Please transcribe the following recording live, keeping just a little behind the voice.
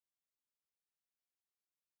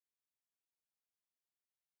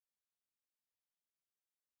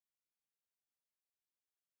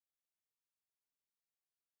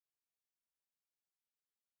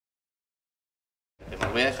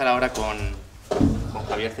os voy a dejar ahora con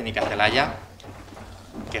Javier Cenicacelaya,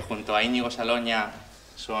 que junto a Iñigo Saloña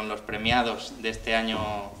son los premiados de este año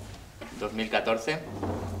 2014.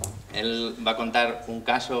 Él va a contar un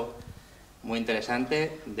caso muy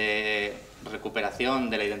interesante de recuperación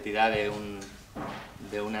de la identidad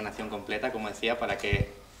de una nación completa, como decía, para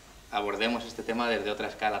que abordemos este tema desde otra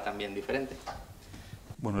escala también diferente.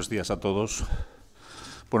 Buenos días a todos.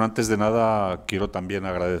 Bueno, antes de nada quiero también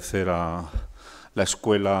agradecer a la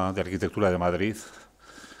Escuela de Arquitectura de Madrid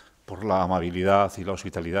por la amabilidad y la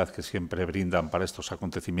hospitalidad que siempre brindan para estos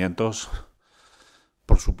acontecimientos.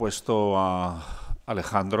 Por supuesto a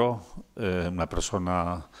Alejandro, una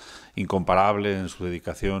persona incomparable en su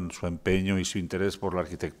dedicación, su empeño y su interés por la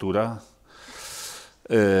arquitectura,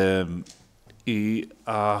 y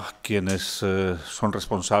a quienes son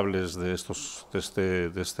responsables de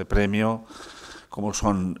este premio, como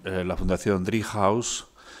son la Fundación Driehaus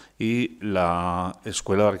y la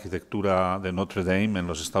Escuela de Arquitectura de Notre en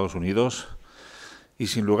los Estados Unidos, y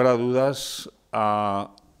sin lugar a dudas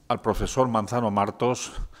al profesor Manzano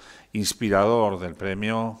Martos, inspirador del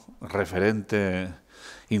premio, referente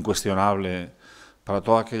incuestionable para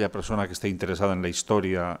toda aquella persona que esté interesada en la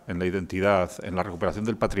historia, en la identidad, en la recuperación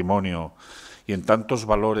del patrimonio y en tantos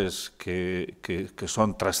valores que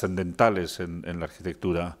son trascendentales en la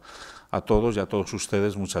arquitectura. A todos y a todos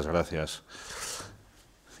ustedes, muchas gracias.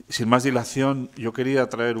 Sin más dilación, yo quería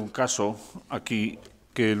traer un caso aquí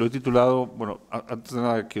que lo he titulado, bueno, antes de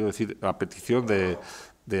nada quiero decir, a petición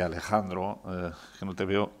de Alejandro, que no te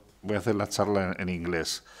veo, voy a hacer la charla en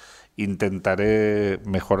inglés. Intentaré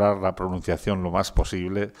mejorar la pronunciación lo más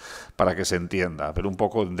posible para que se entienda, pero un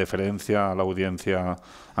poco en deferencia a la audiencia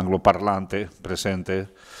angloparlante presente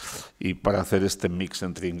y para hacer este mix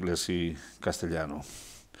entre inglés y castellano.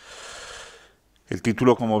 El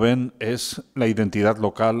título, como ven, es La identidad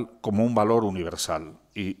local como un valor universal.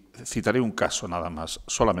 Y citaré un caso nada más,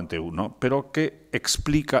 solamente uno, pero que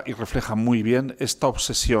explica y refleja muy bien esta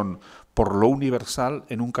obsesión por lo universal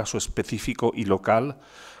en un caso específico y local,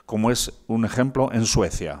 como es un ejemplo en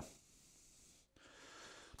Suecia.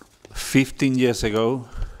 15 years ago,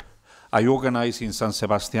 I organized in San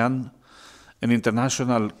Sebastián an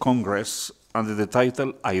international congress under the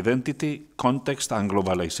title Identity, Context and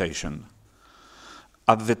Globalization.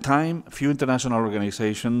 At the time, few international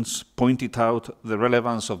organizations pointed out the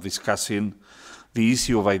relevance of discussing the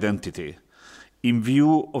issue of identity in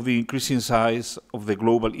view of the increasing size of the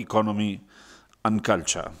global economy and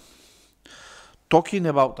culture. Talking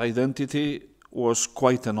about identity was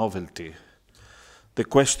quite a novelty. The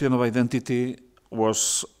question of identity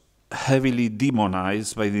was heavily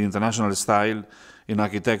demonized by the international style in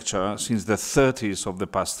architecture since the 30s of the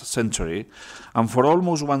past century, and for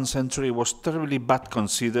almost one century was terribly bad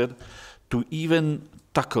considered to even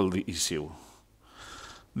tackle the issue.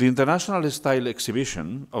 The International Style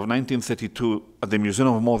exhibition of 1932 at the Museum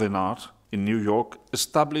of Modern Art in New York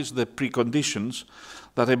established the preconditions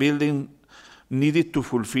that a building needed to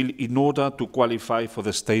fulfill in order to qualify for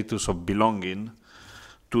the status of belonging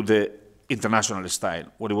to the international style,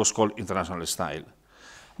 what it was called international style.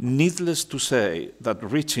 Needless to say that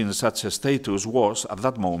reaching such a status was, at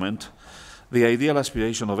that moment, the ideal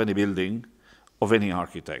aspiration of any building, of any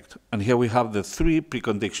architect. And here we have the three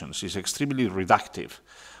preconditions. It's extremely reductive.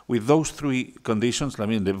 With those three conditions, I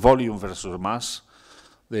mean the volume versus mass,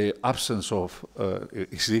 the absence of,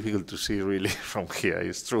 it's difficult to see really from here,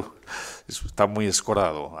 it's true. Está muy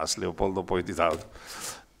escorado, as Leopoldo pointed out.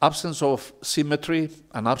 Absence of symmetry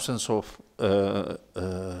and absence of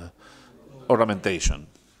ornamentation.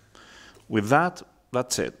 With that,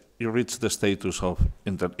 that's it. You reach the status of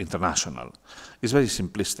international. It's very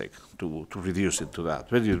simplistic to reduce it to that,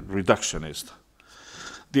 very reductionist.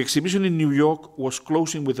 The exhibition in New York was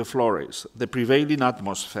closing with the flourish, the prevailing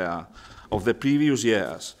atmosphere of the previous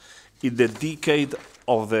years in the decade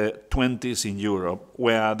of the 20s in Europe,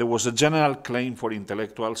 where there was a general claim for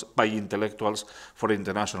by intellectuals for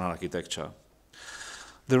international architecture.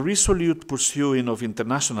 The resolute pursuing of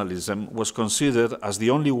internationalism was considered as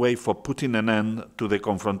the only way for putting an end to the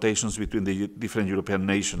confrontations between the different European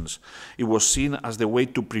nations. It was seen as the way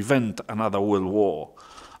to prevent another world war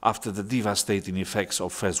after the devastating effects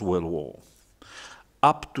of First World War.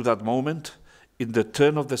 Up to that moment, in the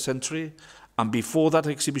turn of the century, and before that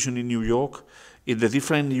exhibition in New York, in the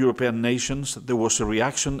different European nations, there was a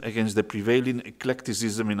reaction against the prevailing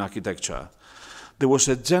eclecticism in architecture. There was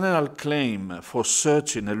a general claim for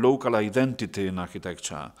searching a local identity in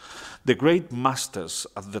architecture. The great masters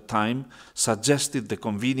at the time suggested the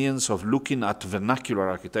convenience of looking at vernacular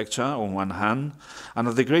architecture on one hand, and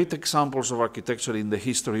at the great examples of architecture in the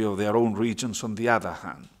history of their own regions on the other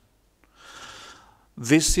hand.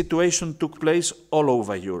 This situation took place all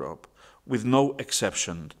over Europe, with no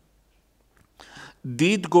exception.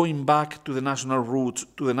 Did going back to the national roots,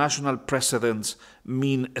 to the national precedents,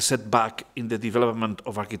 mean a setback in the development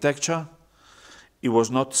of architecture? It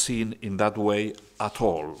was not seen in that way at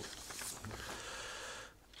all.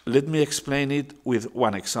 Let me explain it with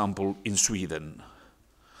one example in Sweden.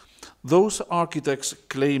 Those architects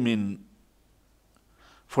claiming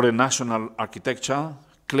for a national architecture,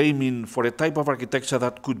 claiming for a type of architecture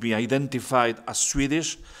that could be identified as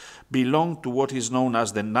Swedish, belong to what is known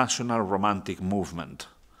as the National Romantic Movement.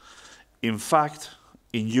 In fact,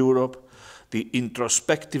 in Europe, the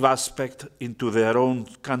introspective aspect into their own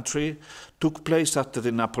country took place after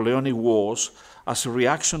the Napoleonic Wars as a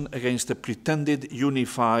reaction against a pretended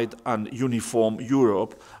unified and uniform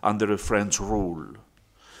Europe under a French rule.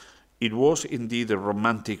 It was indeed a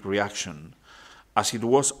romantic reaction, as it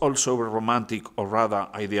was also a romantic or rather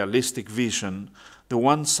idealistic vision, the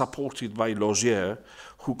one supported by Laugier,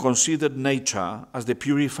 who considered nature as the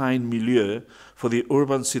purifying milieu for the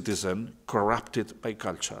urban citizen corrupted by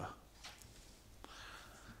culture.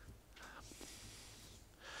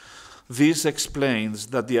 This explains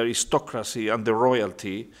that the aristocracy and the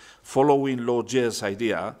royalty, following Laugier's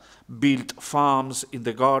idea, built farms in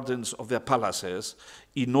the gardens of their palaces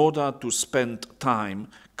in order to spend time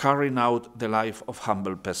carrying out the life of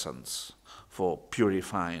humble peasants for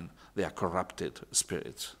purifying their corrupted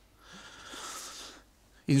spirits.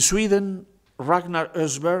 In Sweden, Ragnar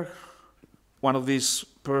Ösberg, one of these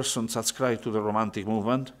persons adscribed to the Romantic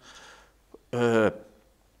movement,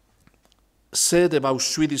 said about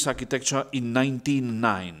Swedish architecture in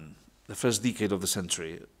 1909, the first decade of the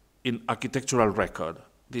century, in Architectural Record,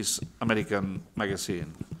 this American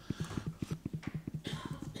magazine.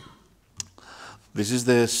 This is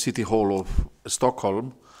the City Hall of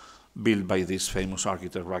Stockholm, built by this famous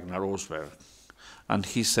architect Ragnar Ösberg. And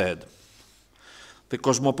he said, "The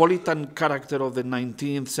cosmopolitan character of the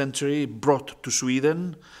 19th century brought to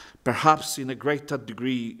Sweden, perhaps in a greater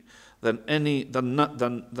degree than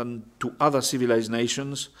to other civilized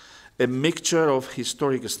nations, a mixture of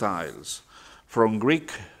historic styles, from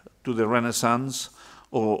Greek to the Renaissance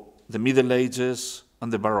or the Middle Ages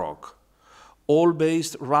and the Baroque, all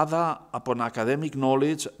based rather upon academic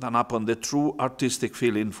knowledge than upon the true artistic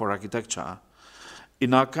feeling for architecture.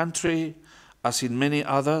 In our country, as in many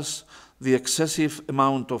others, the excessive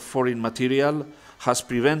amount of foreign material has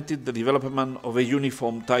prevented the development of a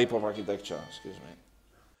uniform type of architecture." Excuse me.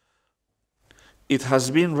 It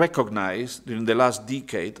has been recognized during the last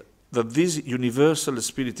decade that this universal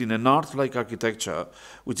spirit in an art like architecture,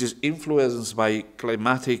 which is influenced by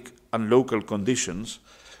climatic and local conditions,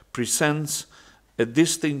 presents a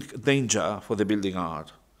distinct danger for the building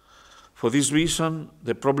art. For this reason,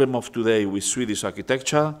 the problem of today with Swedish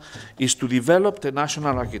architecture is to develop the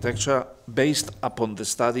national architecture based upon the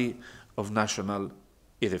study of national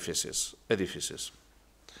edifices.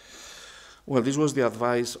 Well, this was the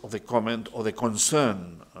advice of the comment or the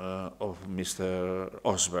concern of Mr.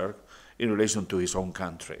 Ösberg in relation to his own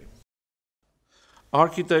country.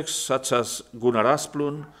 Architects such as Gunnar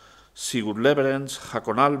Asplund, Sigurd Leverens,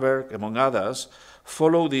 Hakon Alberg, among others,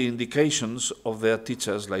 follow the indications of their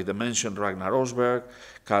teachers like the mentioned Ragnar Ösberg,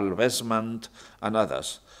 Carl Westman, and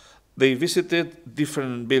others. They visited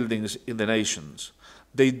different buildings in the nations.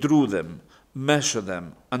 They drew them, measured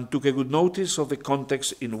them, and took a good notice of the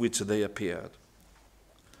context in which they appeared.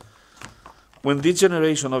 When this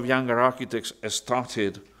generation of younger architects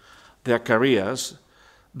started their careers,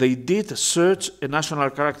 they did search a national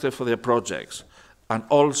character for their projects, and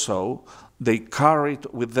also they carried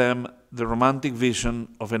with them the romantic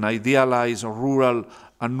vision of an idealized rural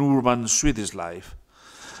and urban Swedish life,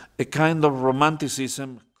 a kind of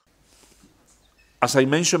romanticism. As I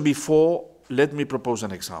mentioned before, let me propose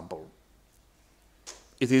an example.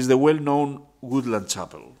 It is the well-known Woodland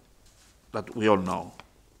Chapel that we all know.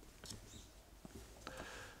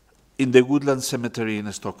 In the Woodland Cemetery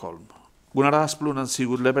in Stockholm, Gunnar Asplund and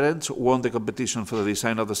Sigurd Leverens won the competition for the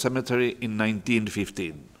design of the cemetery in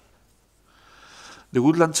 1915. The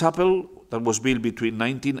Woodland Chapel, that was built between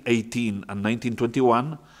 1918 and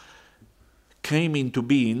 1921, came into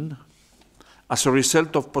being as a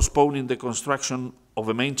result of postponing the construction of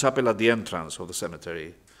a main chapel at the entrance of the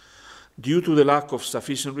cemetery. Due to the lack of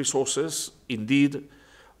sufficient resources, instead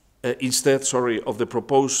of the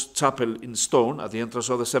proposed chapel in stone at the entrance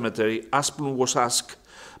of the cemetery, Asplund was asked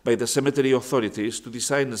by the cemetery authorities to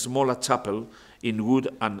design a smaller chapel in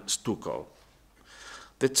wood and stucco.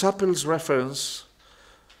 The chapel's reference,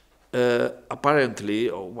 apparently,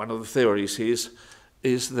 or one of the theories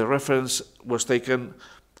is the reference was taken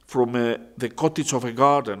from the cottage of a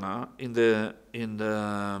gardener in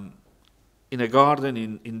a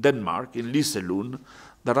garden in Denmark, in Liselund,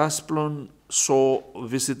 that Asplund saw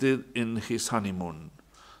visited in his honeymoon.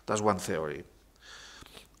 That's one theory.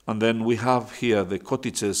 And then we have here the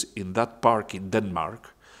cottages in that park in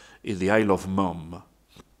Denmark, in the Isle of Mumm.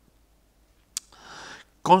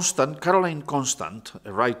 Caroline Constant,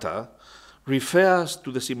 a writer, refers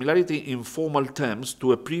to the similarity in formal terms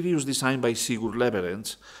to a previous design by Sigurd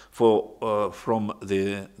Leverens from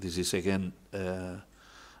this is again the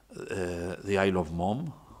Isle of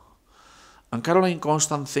Mumm. And Caroline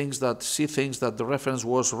Constant thinks that the reference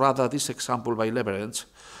was rather this example by Leverens,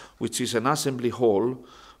 which is an assembly hall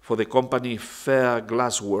for the company Fair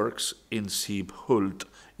Glassworks in Sibbhult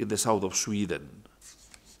in the south of Sweden.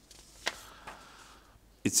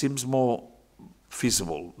 It seems more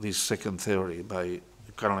feasible, this second theory by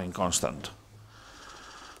Caroline Constant.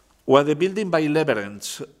 While the building by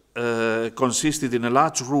Leverens consisted in a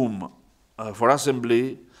large room for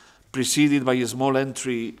assembly, preceded by a small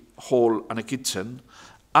entry hall and a kitchen,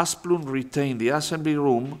 Asplund retained the assembly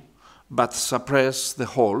room but suppressed the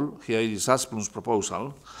hall, here is Asplund's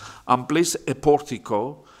proposal, and placed a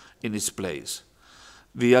portico in its place.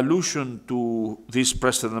 The allusion to this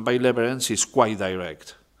precedent by Leverens is quite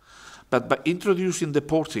direct. But by introducing the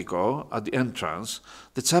portico at the entrance,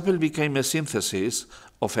 the chapel became a synthesis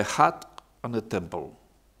of a hut and a temple.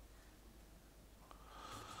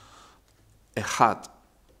 A hut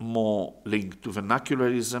more linked to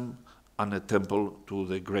vernacularism and a temple to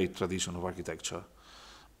the great tradition of architecture.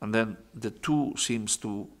 And then the two seems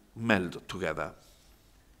to meld together.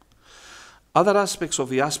 Other aspects of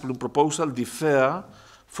the Asplund proposal differ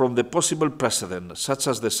from the possible precedent, such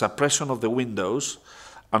as the suppression of the windows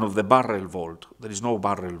and of the barrel vault. There is no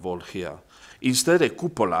barrel vault here. Instead, a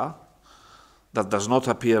cupola that does not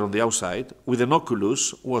appear on the outside with an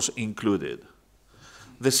oculus was included.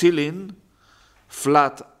 The ceiling,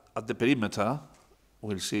 flat at the perimeter,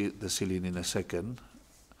 we'll see the ceiling in a second,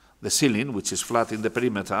 the ceiling, which is flat in the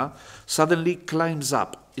perimeter, suddenly climbs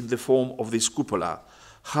up in the form of this cupola,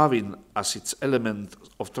 having as its element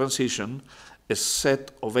of transition a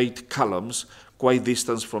set of 8 columns quite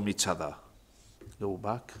distant from each other. Go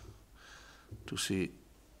back to see,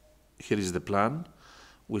 here is the plan.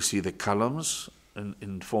 We see the columns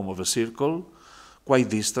in form of a circle, quite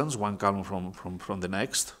distant, one column from the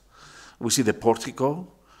next. We see the portico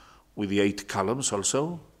with the 8 columns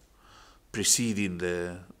also, preceding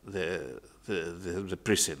the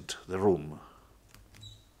precinct, the room.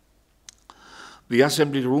 The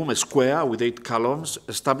assembly room, a square with 8 columns,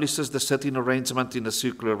 establishes the setting arrangement in a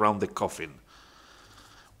circle around the coffin,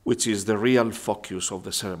 which is the real focus of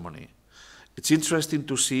the ceremony. It's interesting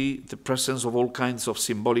to see the presence of all kinds of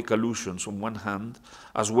symbolic allusions on one hand,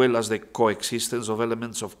 as well as the coexistence of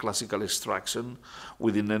elements of classical extraction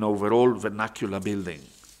within an overall vernacular building.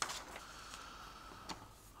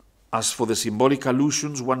 As for the symbolic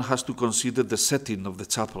allusions, one has to consider the setting of the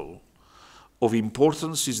chapel. Of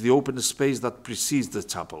importance is the open space that precedes the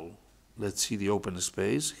chapel. Let's see the open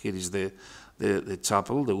space. Here is the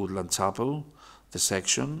chapel, the woodland chapel, the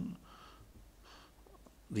section,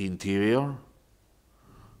 the interior.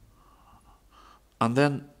 And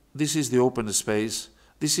then this is the open space.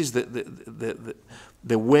 This is the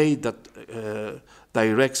way that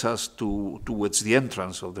directs us towards the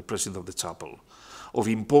entrance of the precinct of the chapel. Of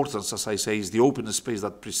importance, as I say, is the open space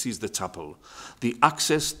that precedes the chapel. The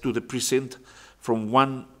access to the precinct from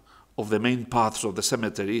one of the main paths of the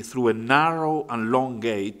cemetery through a narrow and long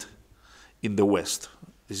gate in the west.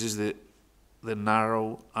 This is the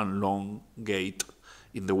narrow and long gate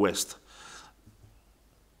in the west.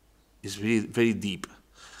 It's very, very deep.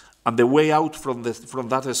 And the way out from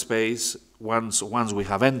that space, once we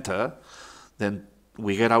have entered, then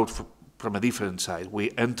we get out from a different side.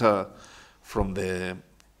 We enter from the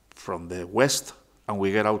west, and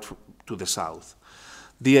we get out to the south.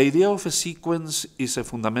 The idea of a sequence is a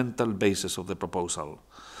fundamental basis of the proposal.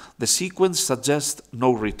 The sequence suggests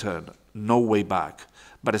no return, no way back,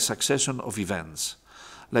 but a succession of events,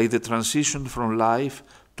 like the transition from life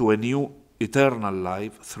to a new eternal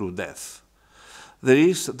life through death. There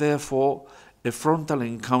is, therefore, a frontal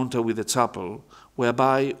encounter with the chapel,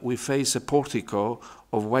 whereby we face a portico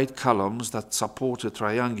of white columns that support a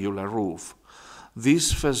triangular roof.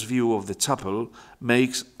 This first view of the chapel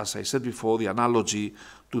makes, as I said before, the analogy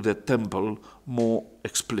to the temple more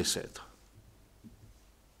explicit.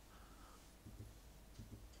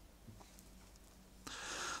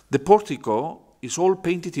 The portico is all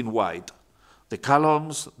painted in white. The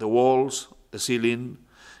columns, the walls, the ceiling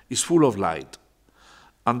is full of light.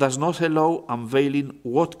 and does not allow unveiling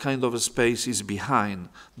what kind of space is behind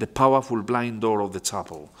the powerful blind door of the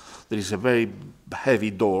chapel. There is a very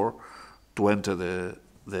heavy door to enter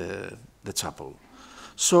the chapel.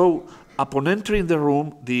 So, upon entering the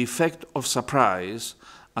room, the effect of surprise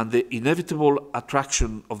and the inevitable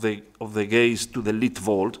attraction of the gaze to the lit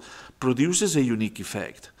vault produces a unique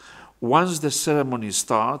effect. Once the ceremony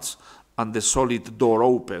starts and the solid door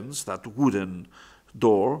opens, that wooden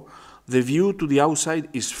door, the view to the outside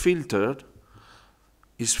is filtered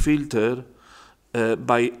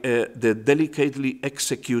by the delicately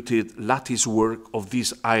executed lattice work of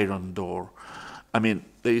this iron door. I mean,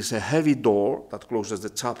 there is a heavy door that closes the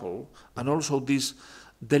chapel, and also this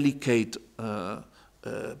delicate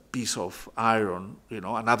piece of iron,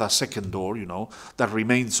 another second door, that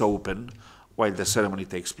remains open while the ceremony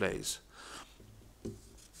takes place.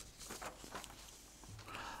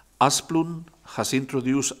 Asplund has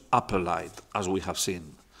introduced upper light, as we have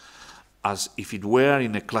seen, as if it were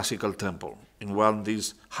in a classical temple, in one of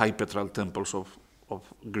these hypetral temples of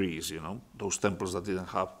Greece, those temples that didn't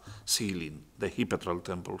have ceiling, the hypetral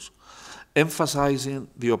temples, emphasizing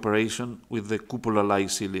the operation with the cupola-like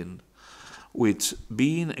ceiling, which,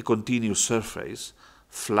 being a continuous surface,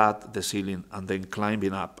 flat the ceiling and then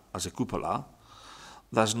climbing up as a cupola,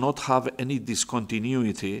 does not have any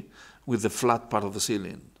discontinuity with the flat part of the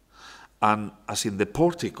ceiling. And as in the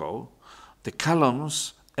portico, the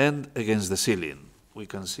columns end against the ceiling. We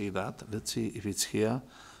can see that. Let's see if it's here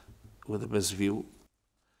with the best view.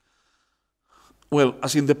 Well,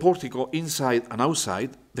 as in the portico, inside and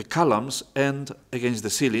outside, the columns end against the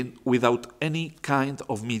ceiling without any kind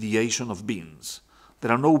of mediation of beams.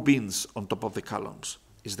 There are no beams on top of the columns.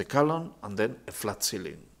 It's the column and then a flat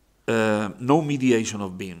ceiling. No mediation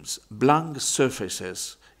of beams. Blank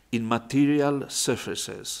surfaces, immaterial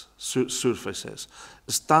surfaces,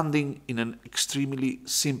 standing in an extremely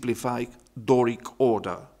simplified Doric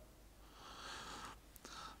order.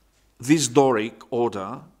 This Doric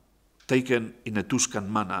order, taken in a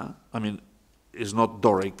Tuscan manner, I mean, is not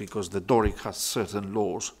Doric because the Doric has certain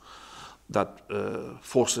laws that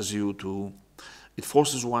forces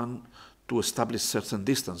one to establish certain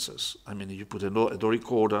distances. I mean, if you put a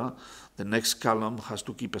Doric order, the next column has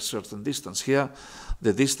to keep a certain distance. Here,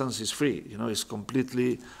 the distance is free, it's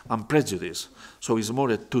completely unprejudiced. So it's more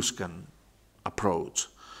a Tuscan approach,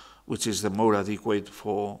 which is the more adequate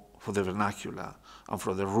for the vernacular and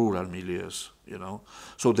for the rural milieus,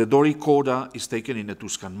 So the Doric order is taken in a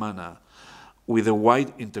Tuscan manner, with a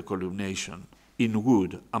white intercolumnation in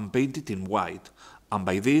wood and painted in white, and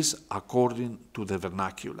by this according to the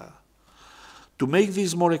vernacular. To make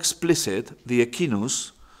this more explicit, the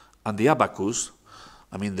echinus and the abacus,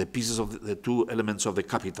 I mean the pieces of the two elements of the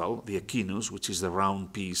capital, the echinus, which is the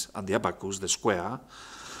round piece, and the abacus, the square,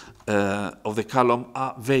 of the column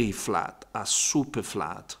are very flat, are super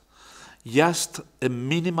flat. Just a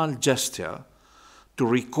minimal gesture to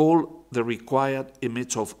recall the required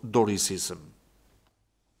image of Doricism.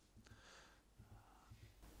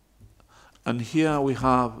 And here we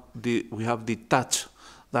have detached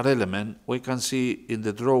that element. We can see in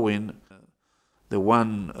the drawing, the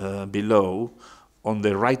one below, on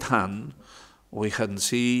the right hand, we can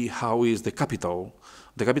see how is the capital.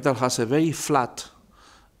 The capital has a very flat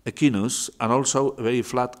echinus and also a very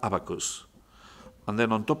flat abacus. And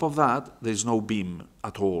then on top of that, there is no beam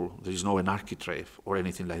at all. There is no architrave or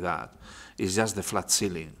anything like that. It's just the flat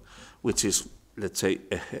ceiling, which is, let's say,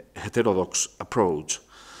 a heterodox approach.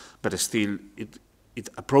 But still, it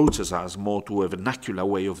approaches us more to a vernacular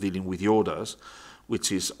way of dealing with the orders,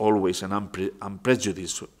 which is always an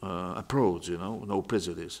unprejudiced approach, no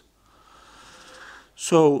prejudice.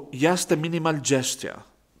 So just a minimal gesture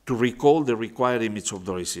to recall the required image of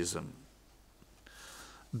Doricism.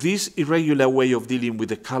 This irregular way of dealing with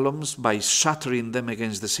the columns by shattering them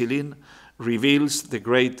against the ceiling reveals the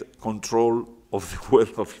great control of the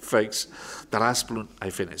wealth of effects that Asplund, I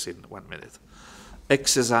finish in 1 minute,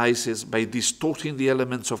 exercises by distorting the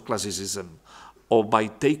elements of classicism or by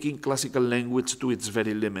taking classical language to its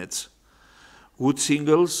very limits. Wood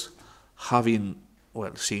shingles having,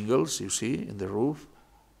 shingles, you see, in the roof.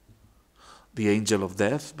 The Angel of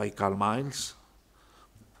Death by Karl Miles.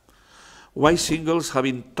 White shingles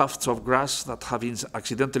having tufts of grass that having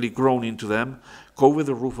accidentally grown into them cover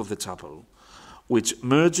the roof of the chapel, which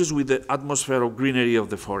merges with the atmosphere of greenery of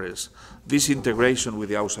the forest. This integration with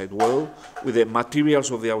the outside wall, with the materials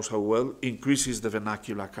of the outside wall, increases the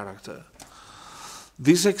vernacular character.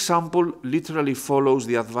 This example literally follows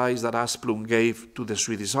the advice that Asplund gave to the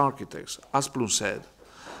Swedish architects. Asplund said,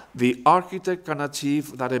 "The architect can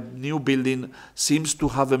achieve that a new building seems to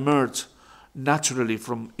have emerged naturally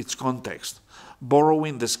from its context,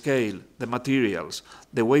 borrowing the scale, the materials,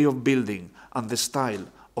 the way of building, and the style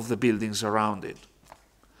of the buildings around it.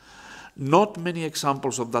 Not many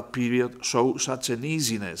examples of that period show such an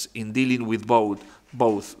easiness in dealing with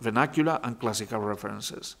both vernacular and classical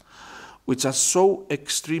references, which are so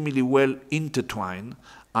extremely well intertwined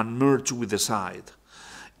and merged with the site.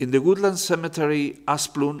 In the Woodland Cemetery,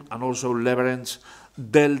 Asplund and also Leverance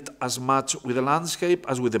dealt as much with the landscape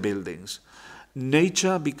as with the buildings.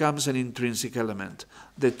 Nature becomes an intrinsic element.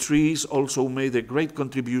 The trees also made a great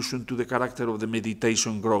contribution to the character of the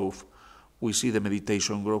meditation grove. We see the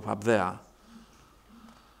meditation grove up there.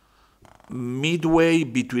 Midway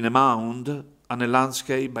between a mound and a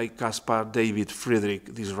landscape by Caspar David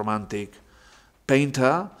Friedrich, this romantic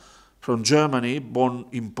painter from Germany, born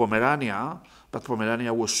in Pomerania, but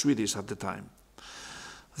Pomerania was Swedish at the time.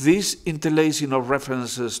 This interlacing of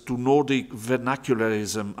references to Nordic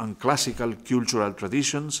vernacularism and classical cultural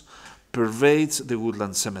traditions pervades the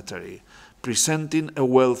Woodland Cemetery, presenting a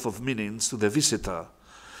wealth of meanings to the visitor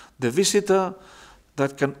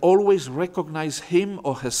that can always recognize him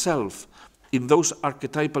or herself in those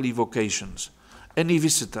archetypal evocations. Any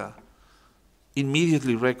visitor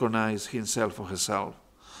immediately recognizes himself or herself.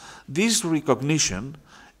 This recognition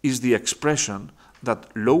is the expression that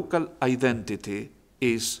local identity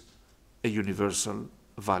is a universal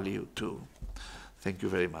value too. Thank you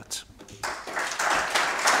very much.